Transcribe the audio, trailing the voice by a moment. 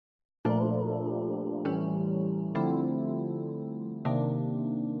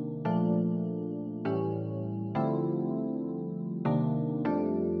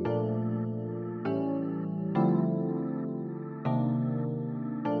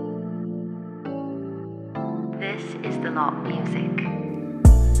This is the Lot Music.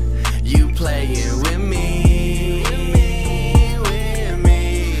 You playing with me,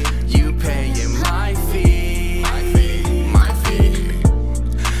 you paying my fee,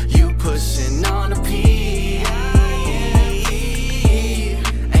 you pushing on the P,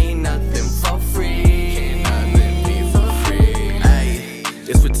 ain't nothing for free, Ay,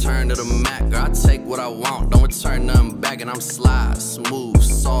 it's return to the Mac, girl, I take what I want, don't return nothing back, and I'm slide, smooth,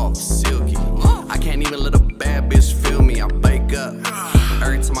 soft, silky. I can't even let a bad bitch feel me, I bake up.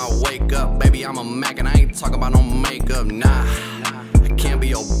 Every time I wake up, baby, I'm a Mac and I ain't talking about no makeup, nah. I can't be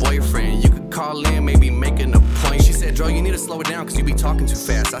your boyfriend, you could call in, maybe make an appointment. She said, Dro, you need to slow it down cause you be talking too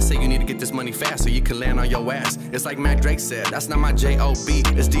fast. I say you need to get this money fast so you can land on your ass. It's like Mac Drake said, that's not my J-O-B,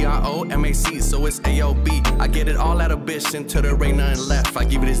 it's D-R-O-M-A-C, so it's A-O-B. I get it all out of bitch until there ain't nothing left. I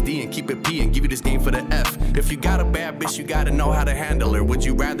give you this D and keep it P and give you this game for the F. If you got a bad bitch, you gotta know how to handle her. Would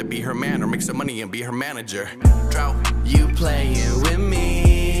you rather be her man or make some money and be her manager? Dro, you playing with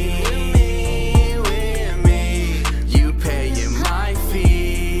me, you paying my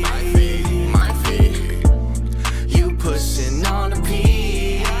fee, you pushing on the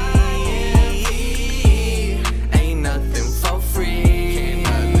P, ain't nothing for free,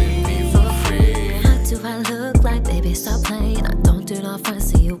 What do I look like, baby? Stop playing. I don't do no front,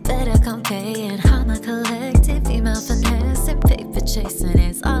 so you better come paying. I'm a collective female finesse and paper chasing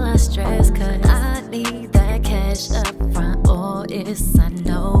is all I stress, cause I need that cash up front or it's a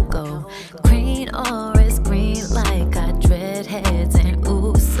no-go. Green or it's green like I dread heads and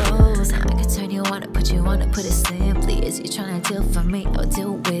oozos. I can turn you on and put you on and put it simply. Is you trying to deal for me or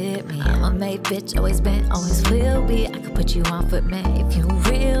deal with me? I'm a made bitch, always been, always will be. I could put you on foot, man, if you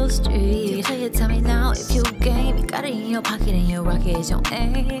real street. You play it, tell me now if you game. You got it in your pocket and your rocket is your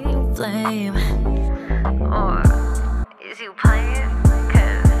aim flame. Or is you playing?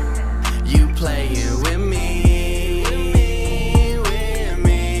 Cause you playing